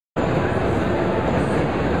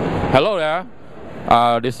Hello there.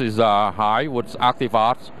 This is Hai with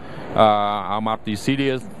ActivArts. I'm at the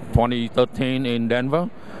CEDIA 2013 in Denver.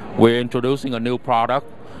 We're introducing a new product.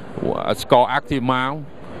 It's called ActivMount.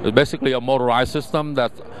 It's basically a motorized system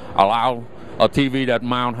that allows a TV that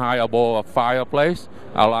mount high above a fireplace,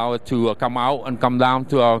 allow it to come out and come down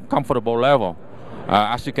to a comfortable level.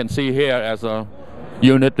 As you can see here, as a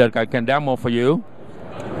unit that I can demo for you.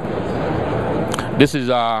 This is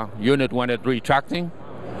a unit when it's retracting.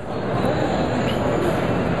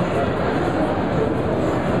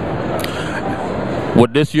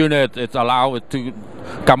 With this unit, it's allowed it to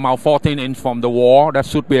come out 14 inches from the wall. That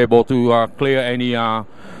should be able to clear any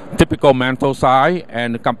typical mantle size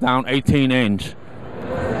and come down 18 inches.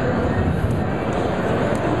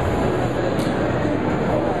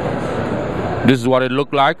 This is what it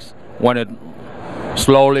looks like when it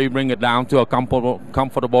slowly bring it down to a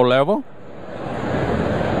comfortable level.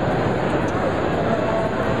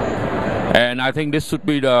 And I think this should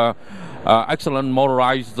be the excellent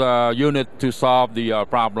motorized unit to solve the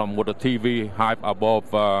problem with the TV high above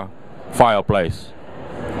fireplace.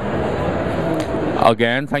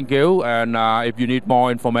 Again, thank you, and if you need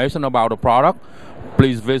more information about the product,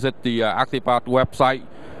 please visit the ActivArts website.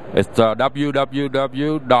 It's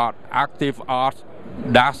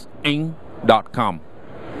www.activarts-inc.com,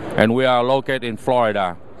 and we are located in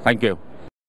Florida. Thank you.